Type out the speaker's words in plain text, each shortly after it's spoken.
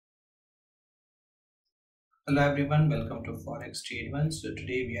Hello everyone, welcome to Forex Trade One. So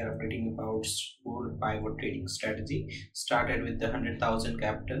today we are updating about gold pivot trading strategy. Started with the 100,000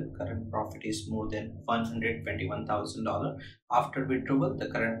 capital. Current profit is more than $121,000. After withdrawal, the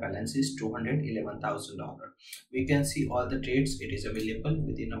current balance is $211,000. We can see all the trades. It is available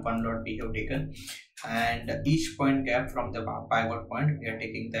within a one lot we have taken, and each point gap from the pivot point we are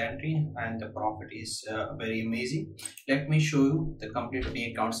taking the entry, and the profit is very amazing. Let me show you the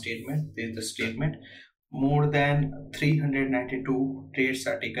complete account statement. This is the statement. More than 392 trades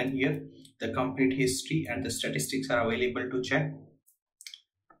are taken here. The complete history and the statistics are available to check.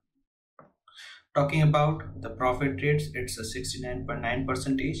 Talking about the profit trades, it's a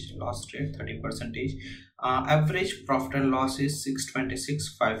 69.9%, loss trade 30%. Average profit and loss is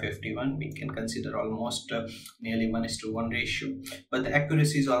 626,551. We can consider almost nearly 1:1 ratio, but the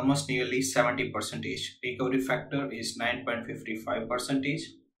accuracy is almost nearly 70%. Recovery factor is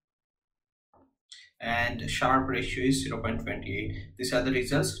 9.55%. and sharp ratio is 0.28. These are the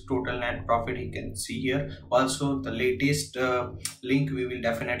results. Total net profit you can see here. Also the latest link we will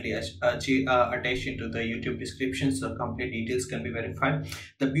definitely attach into the YouTube description, so complete details can be verified.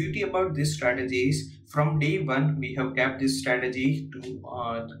 The beauty about this strategy is from day one we have kept this strategy to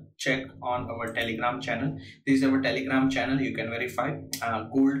check on our Telegram channel. This is our Telegram channel. You can verify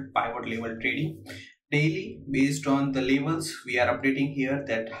gold pivot level trading. Daily, based on the levels, we are updating here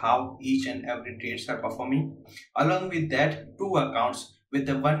that how each and every trades are performing. Along with that, two accounts with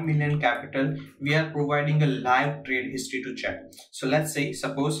the 1 million capital, we are providing a live trade history to check. So let's say,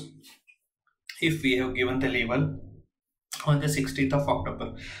 suppose if we have given the level on the 16th of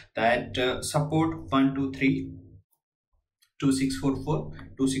October that support 123, 2644,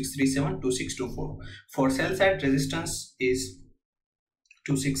 2637, 2624. For sell side resistance is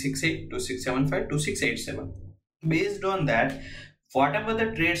 2668, 2675, 2687. Based on that, whatever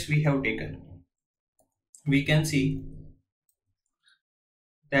the trades we have taken, we can see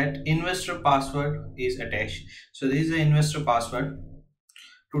that investor password is attached. So this is the investor password.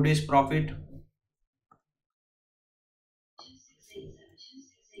 Today's profit,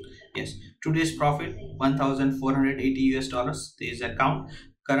 yes, today's profit $1,480. There is account.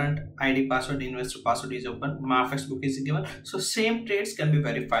 Current ID password, investor password is open, MAFX book is given. So same trades can be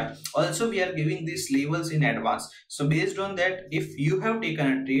verified. Also we are giving these levels in advance. So based on that, if you have taken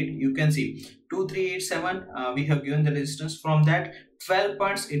a trade, you can see 2387 we have given the resistance. From that 12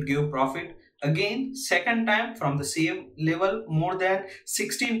 points it gave profit. Again second time from the same level, more than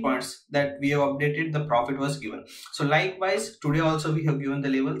 16 points that we have updated, the profit was given. So likewise today also we have given the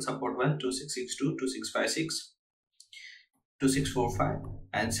level support 1, 2662, 2656, 2645,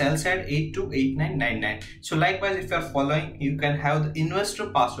 and sell side 828999. So likewise, if you are following, you can have the investor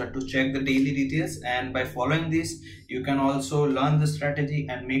password to check the daily details, and by following this you can also learn the strategy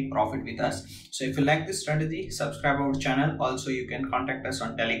and make profit with us. So if you like this strategy, subscribe our channel. Also you can contact us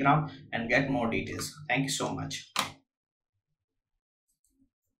on Telegram and get more details. Thank you so much.